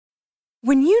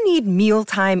When you need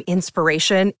mealtime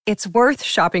inspiration, it's worth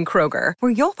shopping Kroger,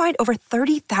 where you'll find over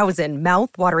 30,000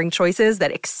 mouth-watering choices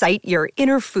that excite your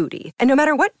inner foodie. And no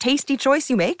matter what tasty choice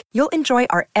you make, you'll enjoy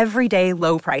our everyday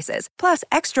low prices, plus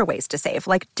extra ways to save,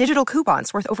 like digital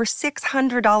coupons worth over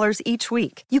 $600 each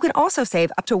week. You can also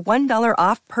save up to $1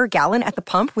 off per gallon at the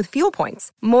pump with fuel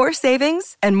points. More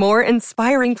savings and more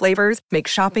inspiring flavors make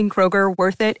shopping Kroger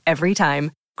worth it every time.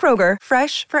 Kroger,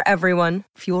 fresh for everyone.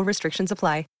 Fuel restrictions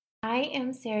apply. I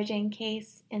am Sarah Jane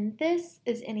Case, and this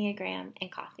is Enneagram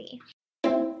and Coffee.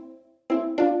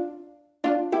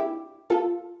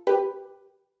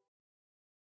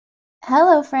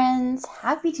 Hello friends,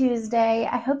 happy Tuesday.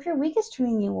 I hope your week is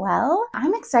treating you well.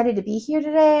 I'm excited to be here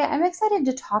today. I'm excited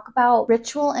to talk about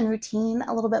ritual and routine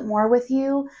a little bit more with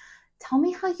you. Tell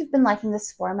me how you've been liking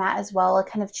this format as well,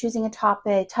 kind of choosing a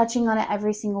topic, touching on it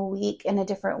every single week in a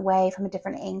different way from a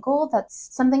different angle. That's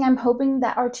something I'm hoping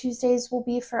that our Tuesdays will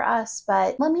be for us,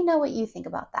 but let me know what you think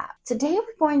about that. Today,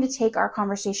 we're going to take our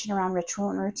conversation around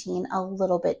ritual and routine a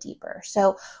little bit deeper.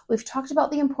 So we've talked about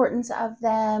the importance of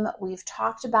them. We've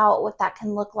talked about what that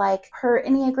can look like per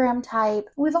Enneagram type.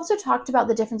 We've also talked about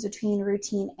the difference between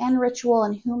routine and ritual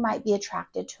and who might be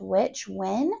attracted to which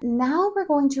when. Now we're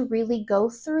going to really go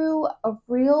through a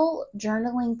real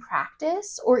journaling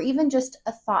practice, or even just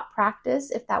a thought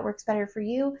practice, if that works better for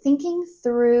you, thinking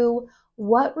through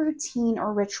what routine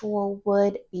or ritual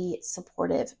would be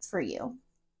supportive for you.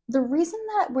 The reason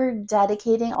that we're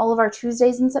dedicating all of our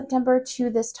Tuesdays in September to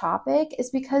this topic is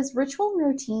because ritual and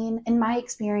routine, in my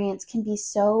experience, can be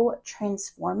so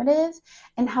transformative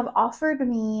and have offered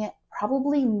me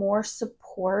probably more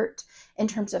support in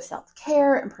terms of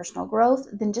self-care and personal growth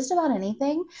than just about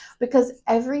anything, because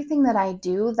everything that I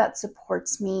do that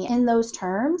supports me in those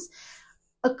terms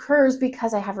occurs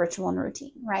because I have ritual and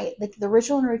routine, right? Like the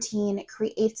ritual and routine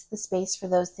creates the space for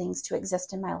those things to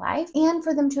exist in my life and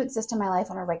for them to exist in my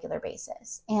life on a regular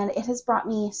basis. And it has brought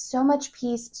me so much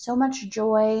peace, so much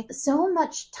joy, so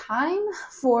much time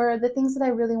for the things that I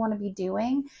really want to be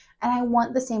doing. And I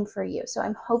want the same for you. So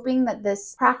I'm hoping that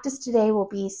this practice today will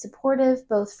be supportive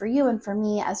both for you and for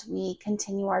me as we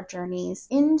continue our journeys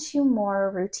into more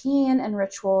routine and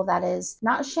ritual that is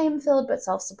not shame-filled but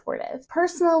self-supportive.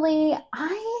 Personally,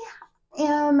 I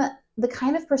am the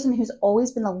kind of person who's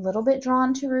always been a little bit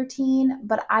drawn to routine,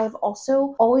 but I've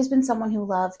also always been someone who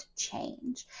loved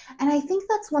change. And I think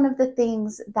that's one of the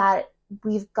things that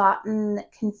we've gotten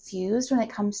confused when it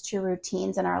comes to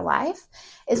routines in our life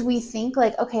is we think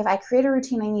like, okay, if I create a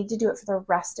routine, I need to do it for the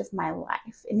rest of my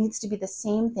life. It needs to be the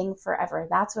same thing forever.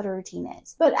 That's what a routine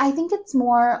is. But I think it's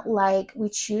more like we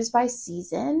choose by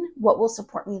season. What will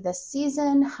support me this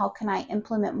season? How can I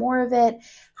implement more of it?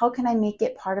 How can I make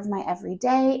it part of my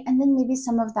everyday? And then maybe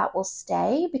some of that will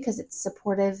stay because it's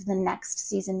supportive the next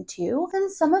season too. Then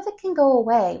some of it can go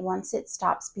away once it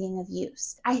stops being of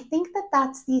use. I think that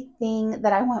that's the thing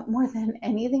that I want more than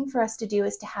anything for us to do,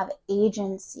 is to have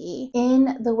agency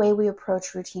in the way we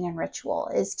approach routine and ritual,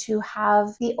 is to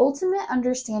have the ultimate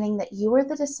understanding that you are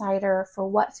the decider for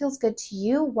what feels good to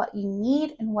you, what you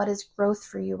need, and what is growth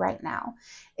for you right now.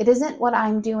 It isn't what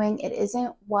I'm doing. It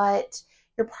isn't what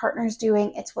your partner's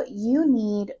doing. It's what you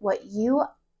need, what you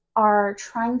are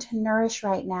trying to nourish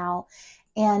right now.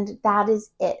 And that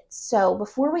is it. So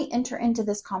before we enter into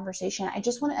this conversation, I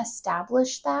just want to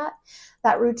establish that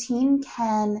routine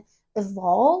can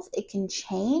evolve, it can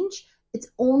change. Its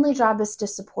only job is to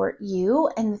support you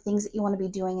and the things that you want to be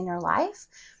doing in your life.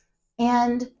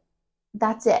 And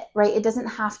that's it, right? It doesn't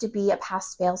have to be a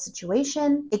pass-fail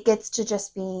situation. It gets to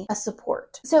just be a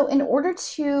support. So in order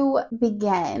to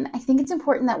begin, I think it's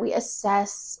important that we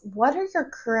assess, what are your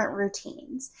current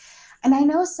routines? And I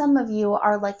know some of you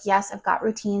are like, yes, I've got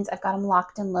routines. I've got them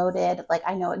locked and loaded. Like,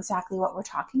 I know exactly what we're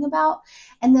talking about.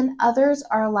 And then others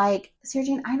are like, Sarah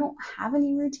Jane, I don't have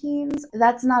any routines.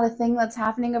 That's not a thing that's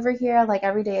happening over here. Like,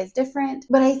 every day is different.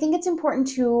 But I think it's important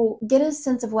to get a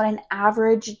sense of what an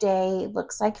average day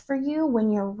looks like for you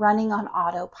when you're running on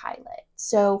autopilot.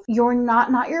 So you're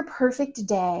not your perfect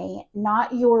day,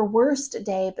 not your worst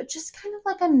day, but just kind of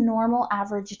like a normal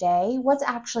average day. What's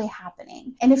actually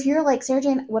happening? And if you're like, Sarah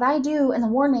Jane, what I do in the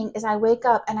morning is I wake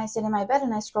up and I sit in my bed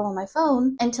and I scroll on my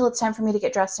phone until it's time for me to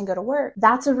get dressed and go to work.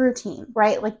 That's a routine,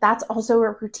 right? Like, that's also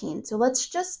a routine. So let's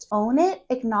just own it,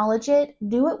 acknowledge it,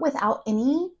 do it without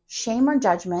any shame or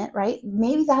judgment, right?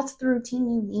 Maybe that's the routine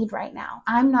you need right now.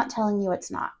 I'm not telling you it's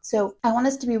not. So I want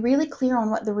us to be really clear on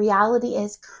what the reality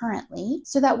is currently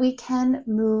so that we can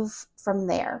move from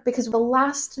there. Because the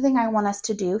last thing I want us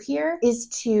to do here is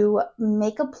to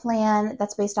make a plan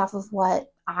that's based off of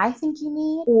what I think you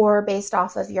need, or based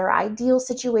off of your ideal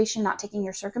situation, not taking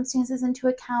your circumstances into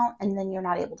account, and then you're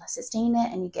not able to sustain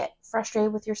it and you get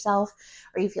frustrated with yourself,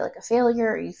 or you feel like a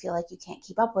failure, or you feel like you can't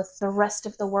keep up with the rest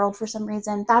of the world for some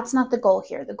reason. That's not the goal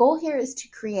here. The goal here is to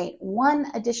create one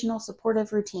additional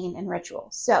supportive routine and ritual.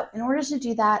 So in order to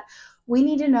do that, we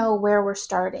need to know where we're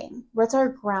starting. What's our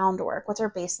groundwork? What's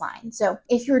our baseline? So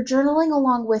if you're journaling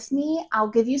along with me, I'll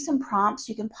give you some prompts.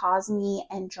 You can pause me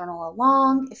and journal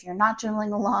along. If you're not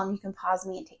journaling along, you can pause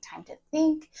me and take time to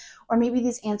think, or maybe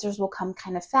these answers will come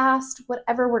kind of fast.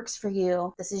 Whatever works for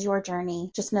you. This is your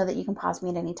journey. Just know that you can pause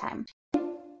me at any time.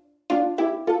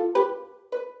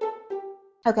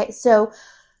 Okay, so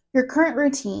your current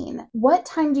routine, what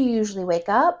time do you usually wake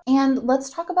up? And let's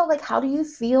talk about like, how do you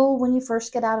feel when you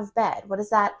first get out of bed? What does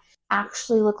that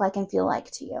actually look like and feel like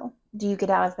to you? Do you get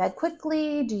out of bed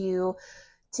quickly? Do you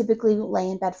typically lay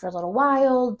in bed for a little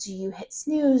while? Do you hit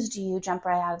snooze? Do you jump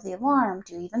right out of the alarm?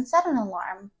 Do you even set an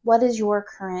alarm? What is your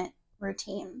current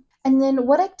routine? And then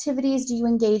what activities do you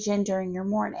engage in during your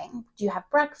morning? Do you have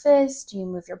breakfast? Do you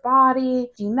move your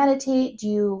body? Do you meditate? Do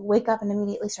you wake up and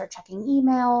immediately start checking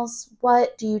emails?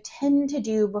 What do you tend to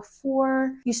do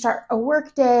before you start a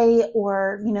work day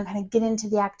or, kind of get into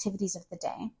the activities of the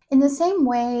day? In the same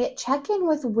way, check in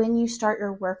with when you start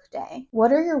your work day.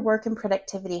 What are your work and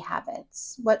productivity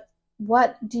habits? What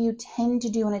do you tend to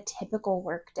do in a typical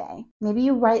work day? Maybe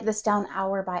you write this down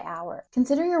hour by hour.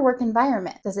 Consider your work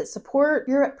environment. Does it support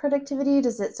your productivity?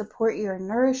 Does it support your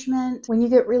nourishment? When you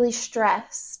get really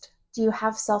stressed, do you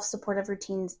have self-supportive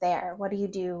routines there? What do you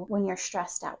do when you're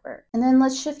stressed at work? And then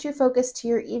let's shift your focus to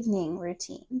your evening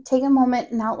routine. Take a moment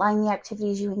and outline the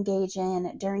activities you engage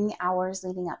in during the hours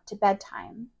leading up to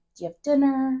bedtime. Do you have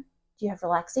dinner? Do you have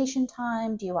relaxation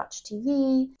time? Do you watch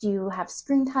TV? Do you have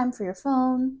screen time for your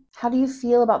phone? How do you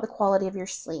feel about the quality of your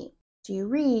sleep? Do you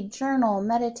read, journal,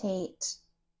 meditate?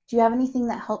 Do you have anything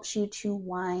that helps you to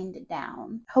wind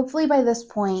down? Hopefully by this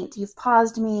point, you've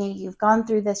paused me, you've gone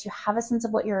through this, you have a sense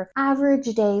of what your average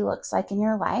day looks like in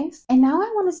your life. And now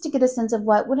I want us to get a sense of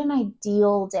what would an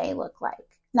ideal day look like.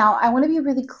 Now, I want to be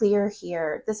really clear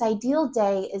here. This ideal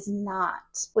day is not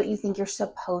what you think you're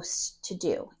supposed to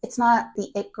do. It's not the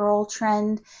it girl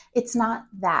trend. It's not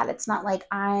that. It's not like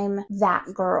I'm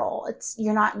that girl.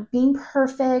 You're not being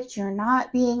perfect. You're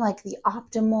not being like the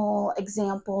optimal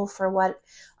example for what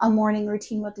a morning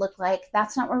routine would look like.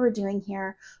 That's not what we're doing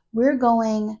here. We're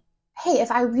going, hey, if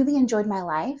I really enjoyed my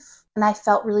life and I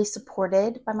felt really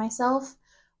supported by myself,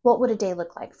 what would a day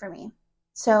look like for me?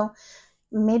 So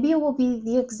maybe it will be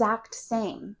the exact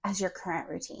same as your current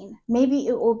routine. Maybe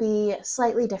it will be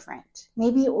slightly different.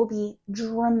 Maybe it will be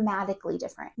dramatically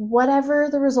different. Whatever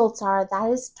the results are, that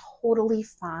is totally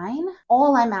fine.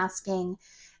 All I'm asking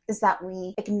is that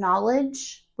we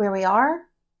acknowledge where we are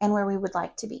and where we would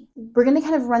like to be. We're going to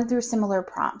kind of run through similar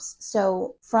prompts.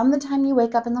 So from the time you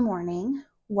wake up in the morning,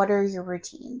 what are your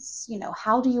routines?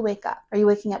 How do you wake up? Are you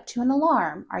waking up to an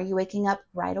alarm? Are you waking up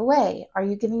right away? Are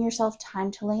you giving yourself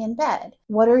time to lay in bed?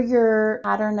 What are your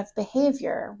pattern of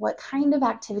behavior? What kind of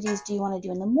activities do you want to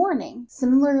do in the morning?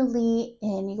 Similarly,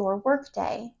 in your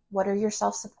workday, what are your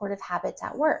self-supportive habits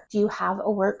at work? Do you have a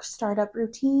work startup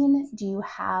routine? Do you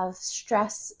have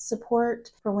stress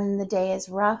support for when the day is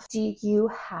rough? Do you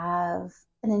have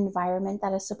an environment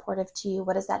that is supportive to you?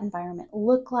 What does that environment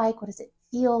look like? What does it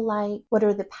feel like? What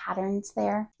are the patterns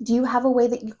there? Do you have a way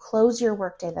that you close your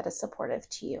workday that is supportive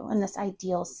to you in this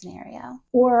ideal scenario?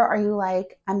 Or are you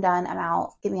like, I'm done, I'm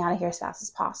out, get me out of here as fast as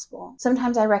possible?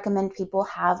 Sometimes I recommend people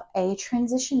have a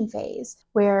transition phase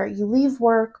where you leave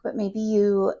work, but maybe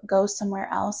you go somewhere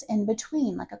else in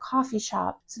between, like a coffee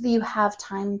shop, so that you have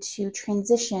time to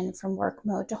transition from work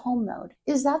mode to home mode.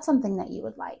 Is that something that you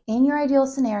would like? In your ideal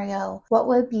scenario, what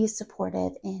would be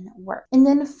supportive in work? And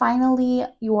then finally,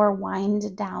 your wind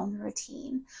down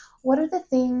routine. What are the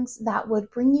things that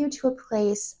would bring you to a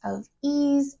place of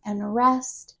ease and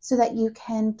rest so that you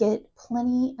can get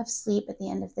plenty of sleep at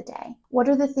the end of the day? What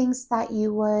are the things that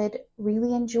you would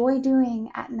really enjoy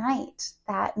doing at night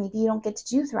that maybe you don't get to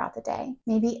do throughout the day?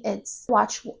 Maybe it's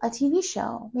watch a TV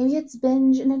show. Maybe it's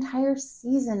binge an entire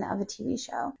season of a TV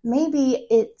show. Maybe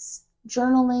it's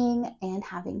journaling and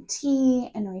having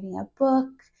tea and reading a book,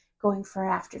 going for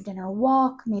an after dinner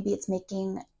walk. Maybe it's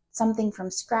making something from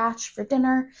scratch for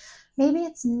dinner. Maybe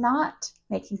it's not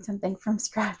making something from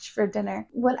scratch for dinner.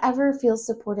 Whatever feels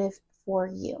supportive for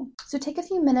you. So take a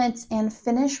few minutes and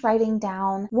finish writing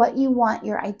down what you want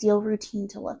your ideal routine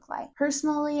to look like.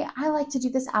 Personally, I like to do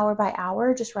this hour by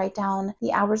hour, just write down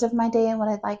the hours of my day and what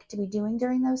I'd like to be doing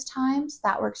during those times.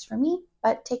 That works for me,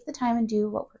 but take the time and do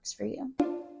what works for you.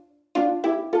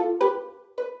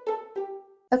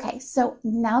 Okay, so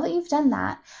now that you've done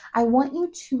that, I want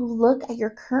you to look at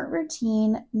your current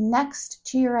routine next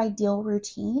to your ideal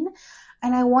routine,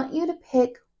 and I want you to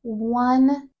pick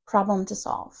one problem to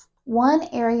solve, one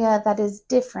area that is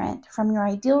different from your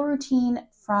ideal routine,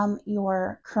 from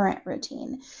your current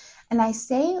routine. And I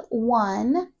say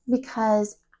one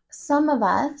because some of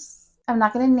us, I'm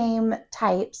not going to name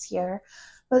types here,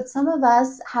 but some of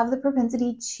us have the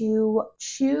propensity to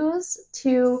choose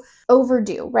to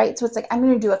overdo, right? So it's like, I'm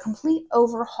going to do a complete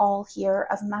overhaul here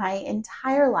of my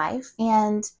entire life,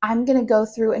 and I'm going to go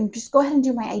through and just go ahead and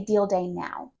do my ideal day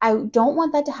now. I don't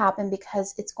want that to happen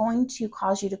because it's going to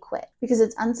cause you to quit, because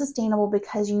it's unsustainable,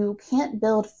 because you can't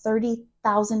build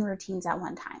 30,000 routines at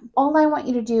one time. All I want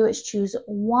you to do is choose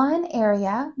one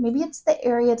area. Maybe it's the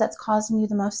area that's causing you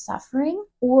the most suffering,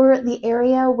 or the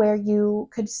area where you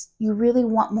really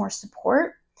want more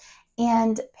support,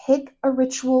 and pick a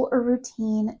ritual or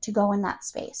routine to go in that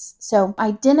space. So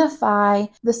identify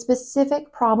the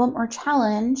specific problem or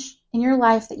challenge in your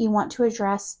life that you want to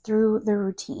address through the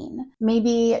routine.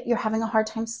 Maybe you're having a hard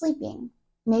time sleeping.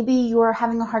 Maybe you're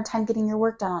having a hard time getting your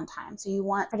work done on time, so you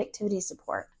want productivity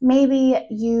support. Maybe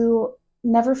you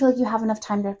never feel like you have enough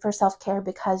time for self-care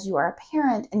because you are a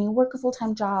parent and you work a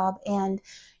full-time job and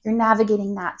you're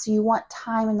navigating that. So you want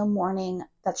time in the morning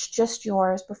that's just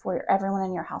yours before everyone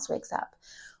in your house wakes up.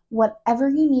 Whatever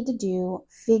you need to do,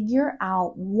 figure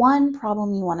out one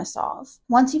problem you want to solve.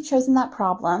 Once you've chosen that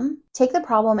problem, take the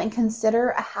problem and consider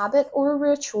a habit or a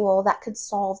ritual that could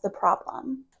solve the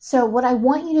problem. So what I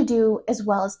want you to do as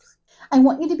well is I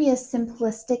want you to be as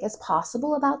simplistic as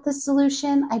possible about this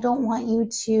solution. I don't want you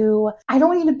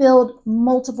to build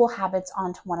multiple habits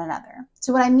onto one another.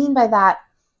 So what I mean by that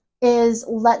is,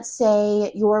 let's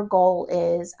say your goal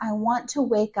is, I want to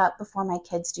wake up before my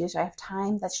kids do, so I have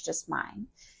time that's just mine.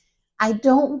 I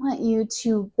don't want you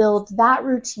to build that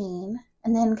routine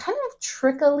and then kind of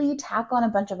trickily tack on a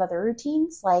bunch of other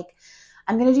routines, like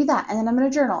I'm going to do that, and then I'm going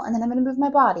to journal, and then I'm going to move my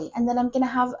body, and then I'm going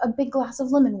to have a big glass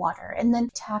of lemon water, and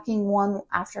then tacking one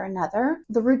after another.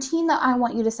 The routine that I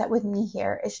want you to set with me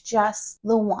here is just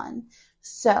the one.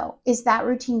 So is that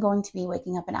routine going to be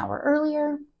waking up an hour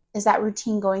earlier? Is that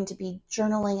routine going to be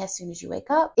journaling as soon as you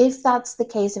wake up? If that's the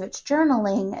case, if it's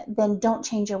journaling, then don't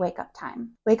change your wake up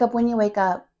time. Wake up when you wake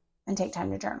up and take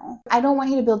time to journal. I don't want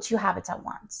you to build two habits at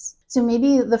once. So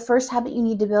maybe the first habit you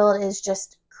need to build is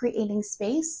just creating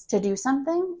space to do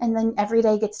something, and then every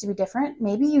day gets to be different.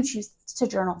 Maybe you choose to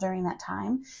journal during that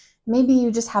time. Maybe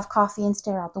you just have coffee and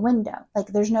stare out the window. Like,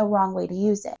 there's no wrong way to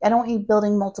use it. I don't want you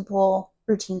building multiple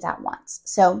routines at once.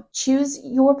 So choose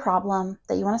your problem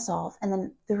that you want to solve, and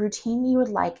then the routine you would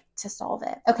like to solve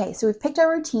it. Okay, so we've picked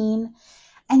our routine,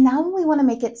 and now we want to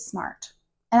make it SMART.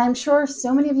 And I'm sure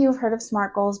so many of you have heard of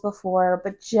SMART goals before,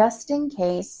 but just in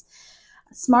case,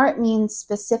 SMART means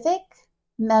specific,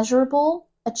 measurable,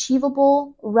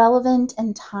 achievable, relevant,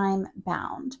 and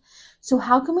time-bound. So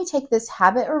how can we take this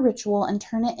habit or ritual and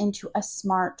turn it into a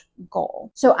SMART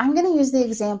goal? So I'm going to use the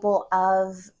example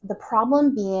of the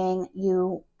problem being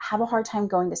you have a hard time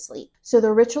going to sleep. So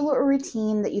the ritual or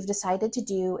routine that you've decided to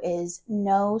do is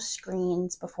no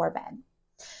screens before bed.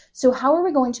 So how are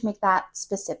we going to make that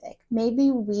specific?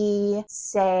 Maybe we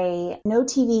say no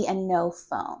TV and no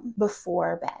phone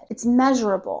before bed. It's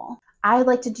measurable. I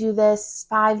like to do this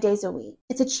 5 days a week.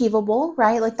 It's achievable,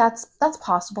 right? Like that's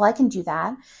possible. I can do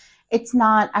that.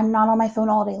 I'm not on my phone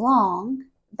all day long.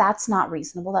 That's not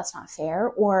reasonable. That's not fair.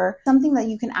 Or something that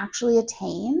you can actually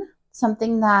attain,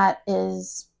 something that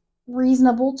is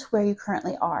reasonable to where you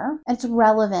currently are. And it's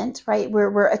relevant, right?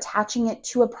 We're attaching it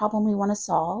to a problem we want to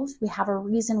solve. We have a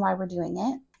reason why we're doing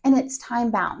it. And it's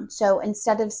time bound. So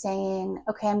instead of saying,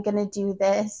 okay, I'm going to do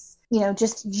this,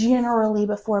 just generally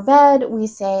before bed, we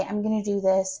say, I'm going to do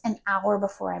this an hour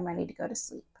before I'm ready to go to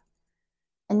sleep.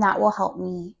 And that will help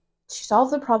me to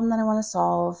solve the problem that I want to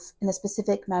solve in a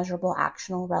specific, measurable,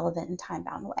 actionable, relevant, and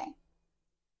time-bound way.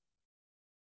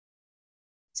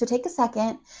 So take a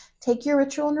second, take your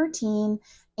ritual and routine,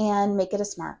 and make it a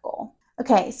SMART goal.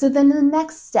 Okay, so then the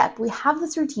next step, we have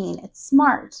this routine. It's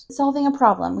SMART, solving a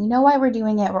problem. We know why we're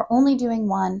doing it. We're only doing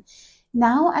one.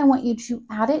 Now I want you to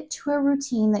add it to a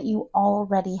routine that you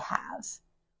already have.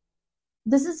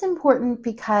 This is important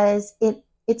because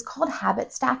it's called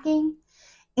habit stacking,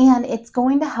 and it's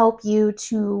going to help you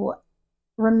to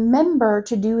remember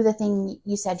to do the thing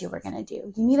you said you were going to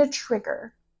do. You need a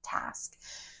trigger task.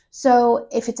 So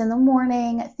if it's in the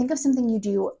morning, think of something you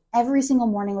do every single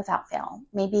morning without fail.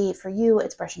 Maybe for you,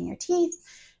 it's brushing your teeth.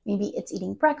 Maybe it's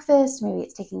eating breakfast. Maybe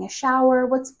it's taking a shower.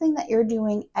 What's something that you're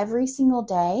doing every single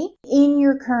day in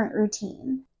your current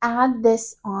routine? Add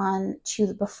this on to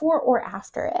the before or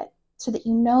after it. so that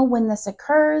you know when this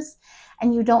occurs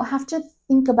and you don't have to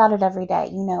think about it every day.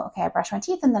 You know, okay, I brush my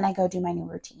teeth and then I go do my new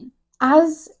routine.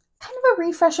 As kind of a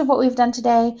refresh of what we've done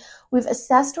today, we've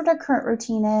assessed what our current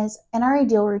routine is and our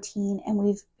ideal routine, and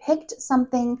we've picked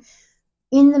something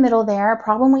in the middle there, a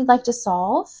problem we'd like to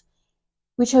solve.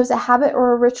 We chose a habit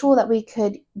or a ritual that we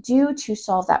could do to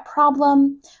solve that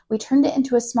problem. We turned it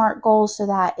into a SMART goal so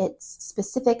that it's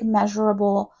specific,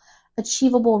 measurable,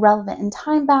 achievable, relevant, and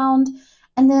time-bound.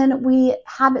 And then we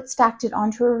habit stacked it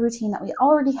onto a routine that we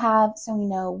already have so we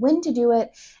know when to do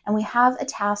it, and we have a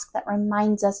task that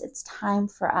reminds us it's time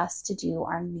for us to do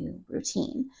our new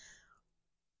routine.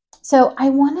 So I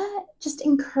want to just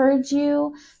encourage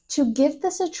you to give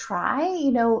this a try.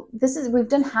 You know, we've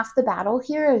done half the battle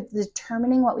here of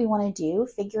determining what we want to do,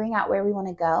 figuring out where we want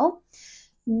to go.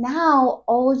 Now,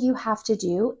 all you have to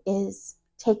do is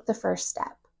take the first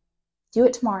step. Do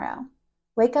it tomorrow.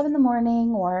 Wake up in the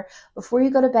morning or before you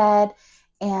go to bed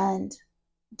and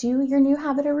do your new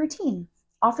habit or routine.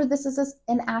 Offer this as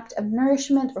an act of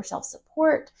nourishment or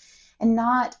self-support and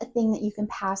not a thing that you can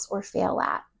pass or fail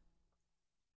at.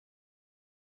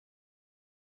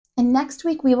 And next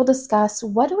week, we will discuss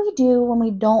what do we do when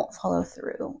we don't follow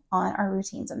through on our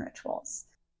routines and rituals?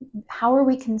 How are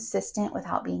we consistent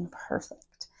without being perfect?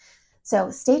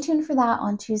 So stay tuned for that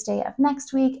on Tuesday of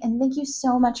next week. And thank you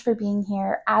so much for being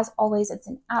here. As always, it's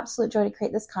an absolute joy to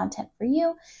create this content for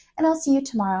you. And I'll see you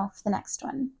tomorrow for the next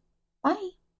one. Bye.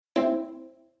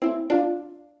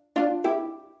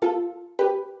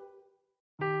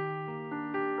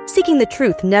 Seeking the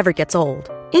truth never gets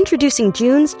old. Introducing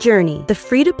June's Journey, the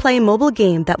free-to-play mobile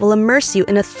game that will immerse you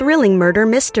in a thrilling murder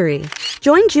mystery.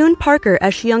 Join June Parker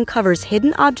as she uncovers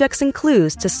hidden objects and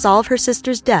clues to solve her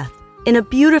sister's death in a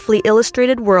beautifully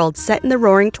illustrated world set in the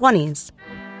Roaring '20s.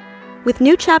 With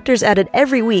new chapters added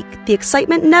every week, the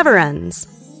excitement never ends.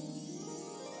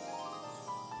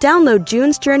 Download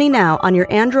June's Journey now on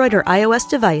your Android or iOS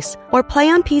device or play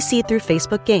on PC through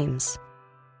Facebook Games.